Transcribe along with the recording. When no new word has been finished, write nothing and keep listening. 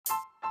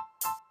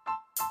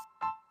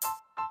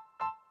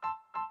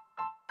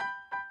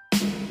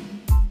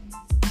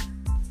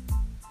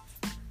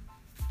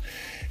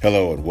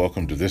Hello and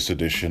welcome to this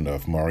edition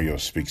of Mario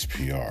Speaks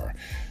PR.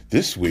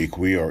 This week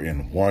we are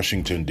in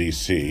Washington,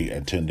 D.C.,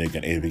 attending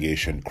an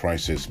aviation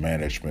crisis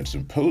management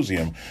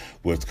symposium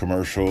with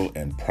commercial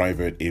and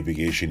private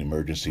aviation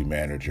emergency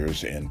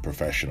managers and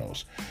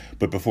professionals.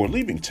 But before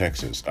leaving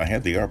Texas, I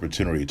had the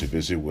opportunity to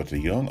visit with a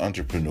young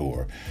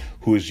entrepreneur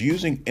who is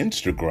using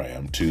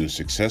Instagram to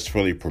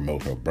successfully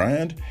promote her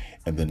brand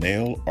in the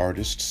nail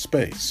artist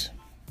space.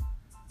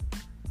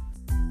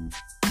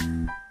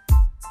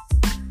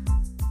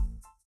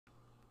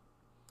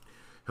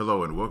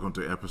 Hello and welcome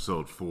to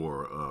episode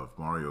 4 of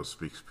Mario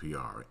Speaks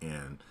PR.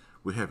 And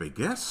we have a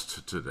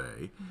guest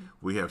today.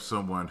 We have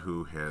someone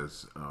who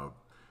has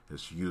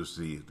used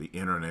the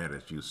internet,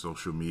 has used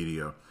social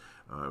media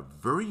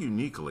very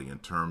uniquely in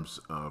terms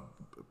of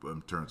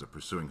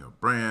pursuing her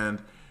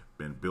brand,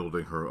 been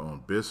building her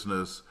own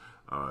business.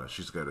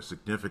 She's got a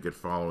significant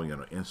following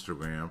on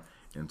Instagram.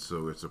 And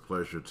so it's a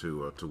pleasure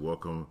to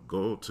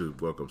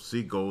welcome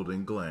C.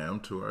 Golden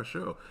Glam to our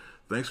show.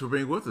 Thanks for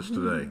being with us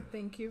today.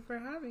 Thank you for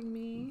having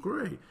me.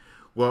 Great.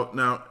 Well,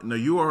 now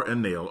you are a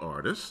nail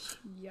artist.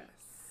 Yes.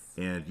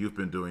 And you've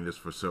been doing this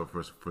for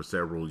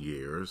several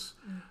years.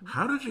 Mm-hmm.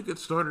 How did you get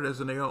started as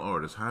a nail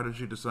artist? How did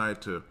you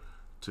decide to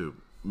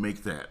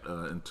make that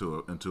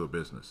into a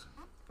business?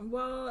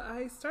 Well,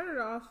 I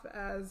started off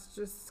as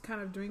just kind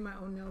of doing my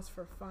own nails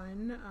for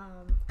fun.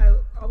 I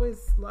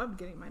always loved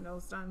getting my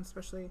nails done,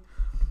 especially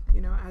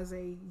as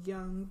a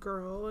young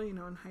girl, in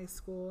high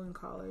school and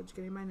college,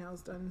 getting my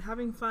nails done and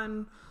having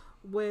fun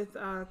with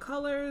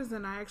colors.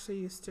 And I actually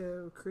used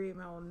to create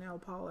my own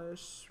nail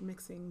polish,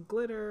 mixing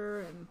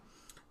glitter and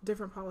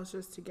different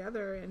polishes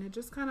together. And it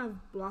just kind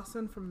of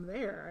blossomed from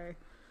there. I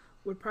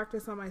would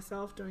practice on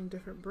myself doing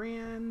different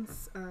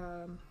brands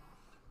of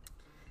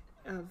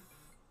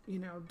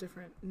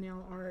different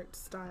nail art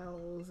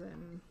styles,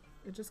 and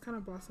it just kind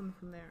of blossomed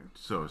from there.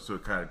 So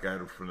it kind of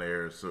got it from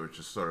there. So it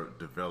just started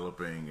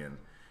developing, and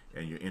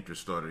your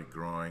interest started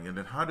growing. And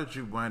then how did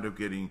you wind up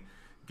getting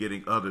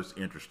others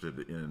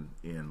interested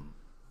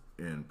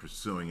in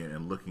pursuing it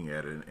and looking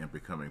at it and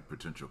becoming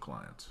potential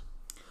clients?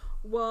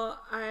 Well,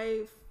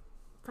 I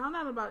found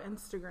out about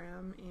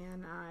Instagram,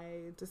 and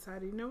I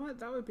decided,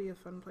 that would be a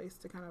fun place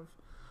to kind of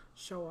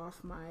show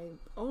off my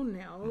own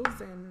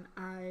nails. And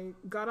I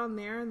got on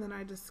there, and then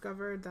I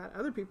discovered that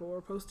other people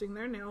were posting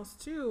their nails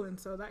too, and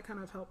so that kind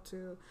of helped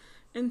to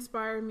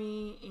inspire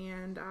me.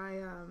 And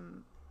I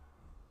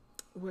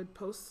would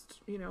post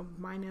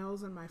my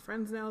nails and my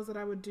friends' nails that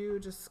I would do,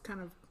 just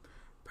kind of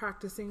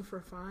practicing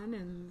for fun,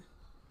 and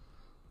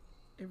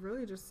it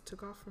really just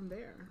took off from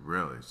there.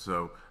 Really?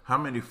 So how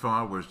many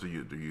followers do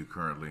you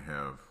currently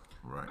have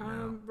right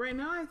now? Right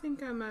now I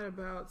think I'm at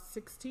about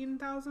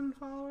 16,000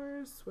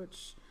 followers,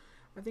 which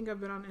I think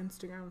I've been on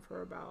Instagram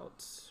for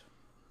about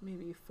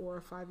maybe 4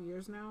 or 5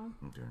 years now.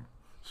 Okay.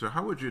 So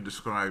how would you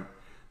describe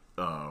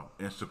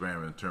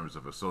Instagram in terms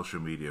of a social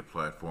media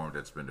platform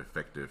that's been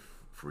effective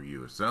for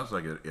you? It sounds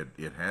like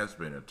it has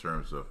been in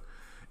terms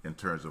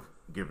of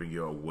giving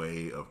you a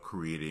way of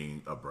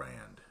creating a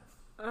brand.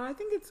 I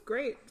think it's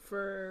great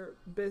for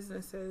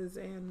businesses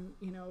and,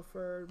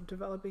 for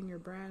developing your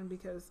brand,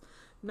 because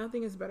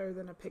nothing is better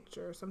than a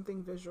picture,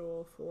 something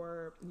visual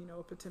for,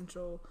 a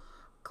potential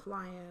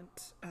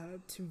client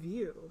to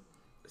view.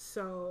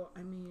 So,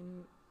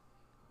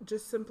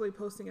 just simply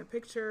posting a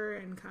picture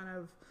and kind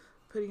of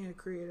putting a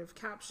creative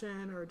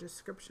caption or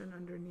description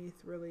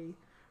underneath really,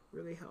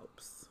 really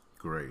helps.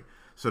 Great.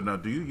 So now,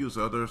 do you use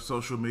other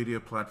social media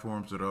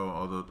platforms at all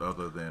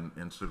other than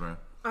Instagram?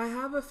 I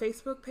have a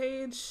Facebook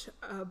page,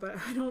 but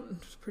I don't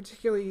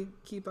particularly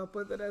keep up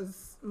with it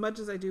as much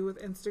as I do with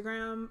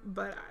Instagram.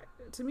 But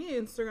to me,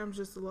 Instagram's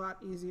just a lot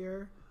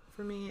easier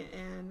for me,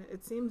 and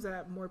it seems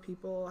that more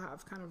people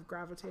have kind of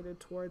gravitated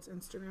towards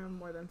Instagram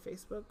more than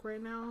Facebook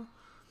right now.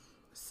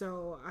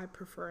 So I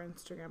prefer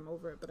Instagram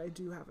over it, but I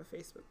do have a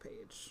Facebook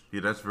page.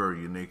 Yeah, that's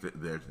very unique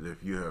that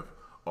if you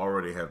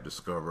already have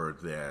discovered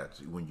that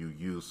when you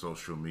use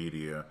social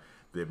media,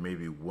 there may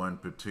be one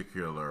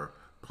particular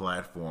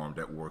platform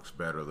that works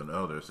better than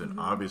others, and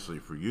obviously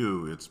for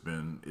you, it's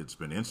been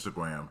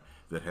Instagram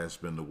that has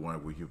been the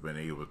one where you've been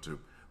able to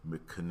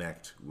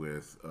connect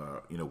with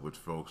with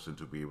folks and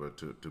to be able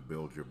to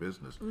build your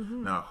business.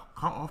 Now,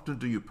 how often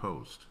do you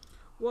post?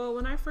 Well,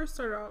 when I first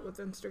started out with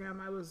Instagram,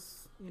 I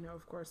was,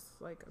 of course,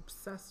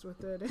 obsessed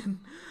with it. And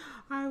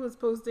I was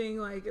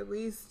posting at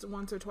least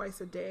once or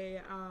twice a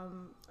day.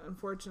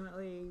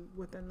 Unfortunately,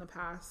 within the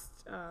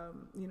past,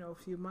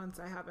 few months,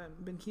 I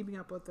haven't been keeping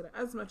up with it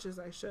as much as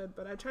I should.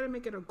 But I try to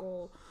make it a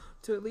goal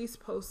to at least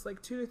post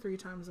 2 to 3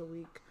 times a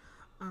week.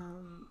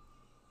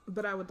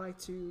 But I would like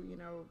to,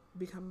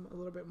 become a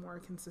little bit more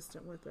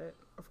consistent with it,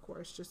 of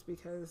course, just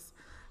because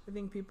I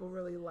think people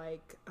really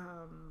like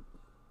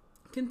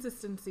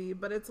consistency,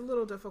 but it's a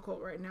little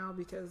difficult right now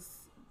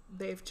because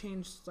they've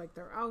changed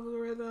their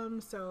algorithm,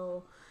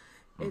 so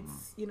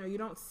it's you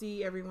don't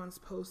see everyone's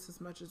posts as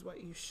much as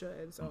what you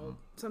should. So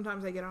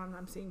sometimes I get on and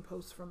I'm seeing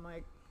posts from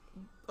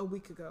a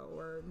week ago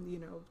or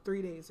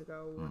 3 days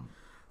ago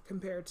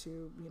compared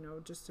to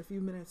just a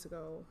few minutes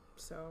ago.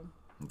 So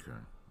okay.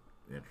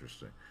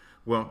 Interesting.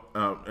 Well,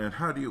 and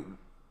how do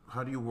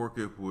you work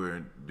it? Where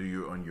do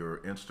you on your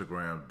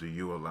Instagram? Do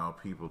you allow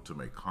people to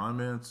make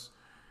comments?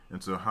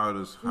 And so, how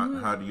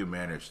do you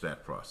manage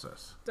that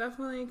process?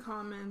 Definitely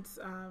comments.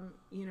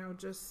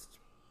 Just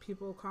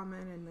people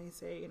comment and they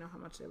say, how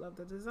much they love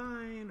the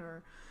design,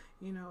 or,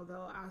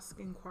 they'll ask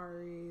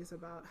inquiries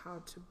about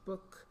how to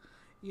book,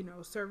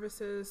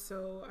 services.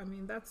 So, I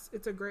mean,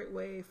 it's a great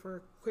way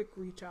for quick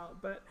reach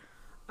out, but,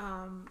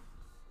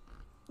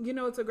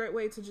 it's a great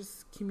way to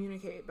just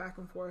communicate back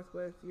and forth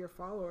with your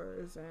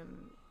followers,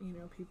 and,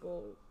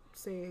 people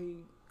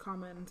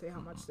comment and say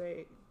how much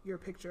your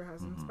picture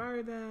has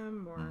inspired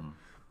them, or,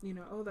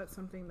 oh, that's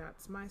something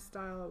that's my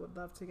style. I would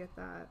love to get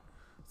that.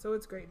 So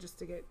it's great just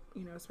to get,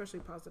 especially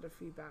positive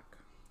feedback.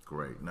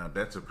 Great. Now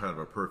that's a kind of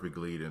a perfect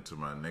lead into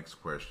my next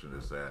question,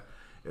 is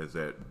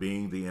that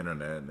being the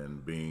internet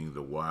and being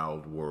the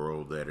wild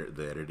world that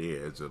it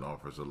is, and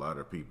offers a lot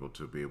of people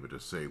to be able to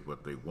say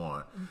what they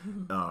want.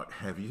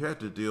 Have you had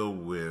to deal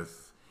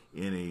with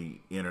any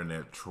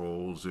internet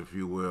trolls, if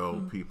you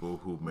will, people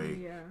who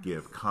may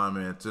give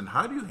comments, and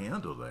how do you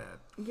handle that?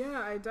 Yeah,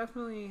 I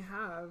definitely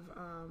have.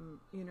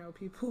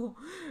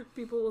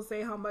 People will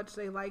say how much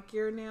they like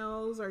your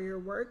nails or your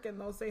work,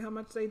 and they'll say how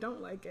much they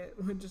don't like it,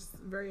 which is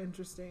very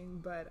interesting.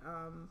 But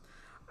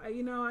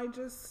I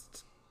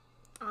just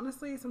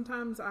honestly,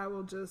 sometimes I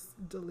will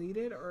just delete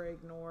it or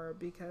ignore,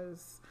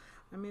 because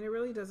it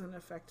really doesn't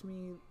affect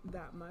me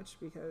that much,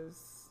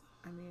 because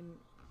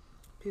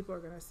people are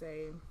going to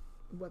say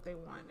what they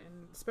want,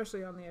 and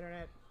especially on the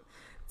internet,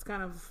 it's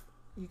kind of,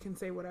 you can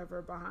say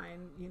whatever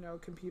behind,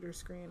 computer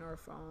screen or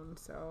phone.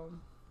 So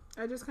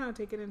I just kind of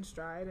take it in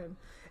stride, and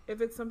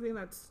if it's something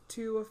that's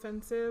too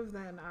offensive,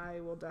 then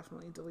I will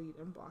definitely delete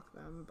and block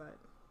them, but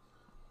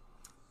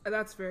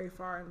that's very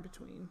far in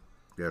between.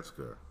 That's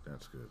good.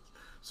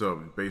 So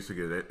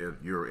basically,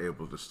 you're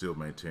able to still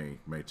maintain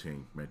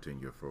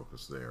your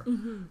focus there.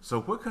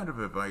 So what kind of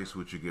advice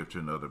would you give to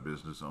another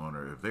business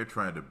owner if they're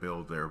trying to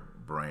build their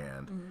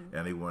brand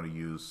and they want to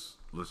use,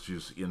 let's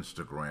use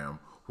Instagram?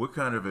 What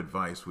kind of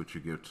advice would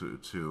you give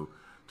to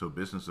a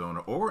business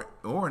owner or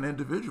an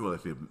individual,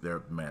 if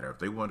that matter, if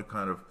they want to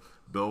kind of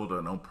build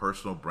an own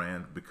personal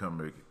brand,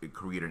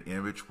 create an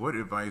image? What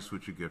advice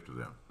would you give to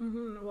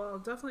them? Well,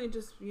 definitely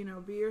just,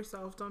 be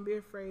yourself. Don't be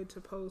afraid to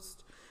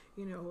post,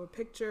 a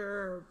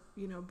picture,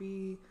 or,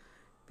 be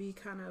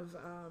kind of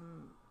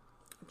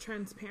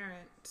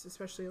transparent,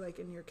 especially like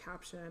in your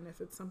caption,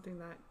 if it's something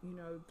that,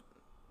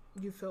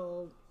 you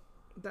feel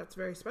that's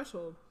very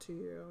special to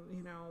you,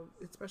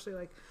 especially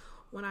like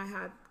when I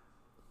had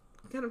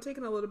kind of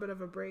taken a little bit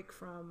of a break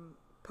from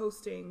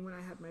posting when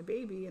I had my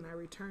baby and I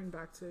returned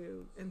back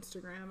to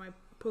Instagram. I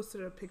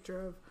posted a picture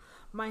of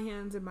my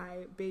hands and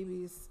my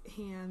baby's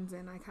hands,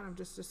 and I kind of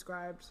just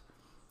described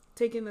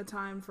taking the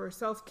time for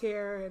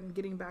self-care and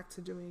getting back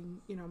to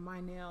doing, my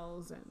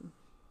nails and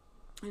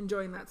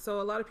enjoying that. So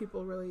a lot of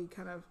people really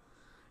kind of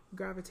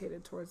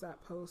gravitated towards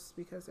that post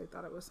because they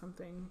thought it was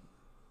something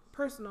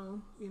personal,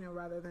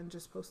 rather than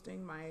just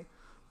posting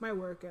my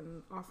work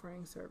and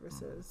offering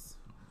services.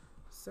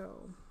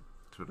 So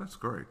that's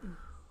great.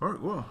 All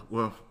right.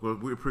 Well,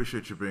 we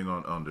appreciate you being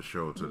on the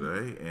show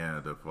today,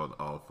 and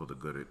for the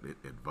good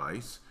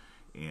advice.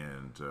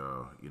 And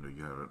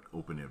you have an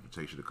open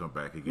invitation to come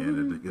back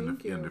again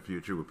in the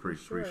future. We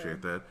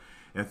appreciate that,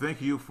 and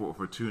thank you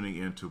for tuning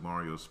in to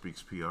Mario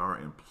Speaks PR.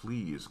 And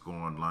please go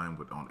online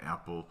on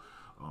Apple,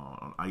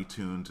 on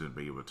iTunes, and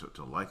be able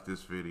to like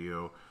this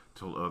video,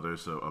 tell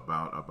others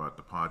about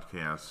the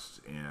podcast.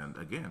 And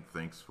again,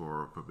 thanks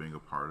for being a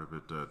part of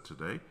it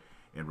today.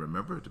 And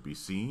remember to be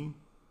seen,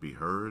 be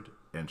heard,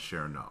 and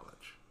share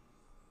knowledge.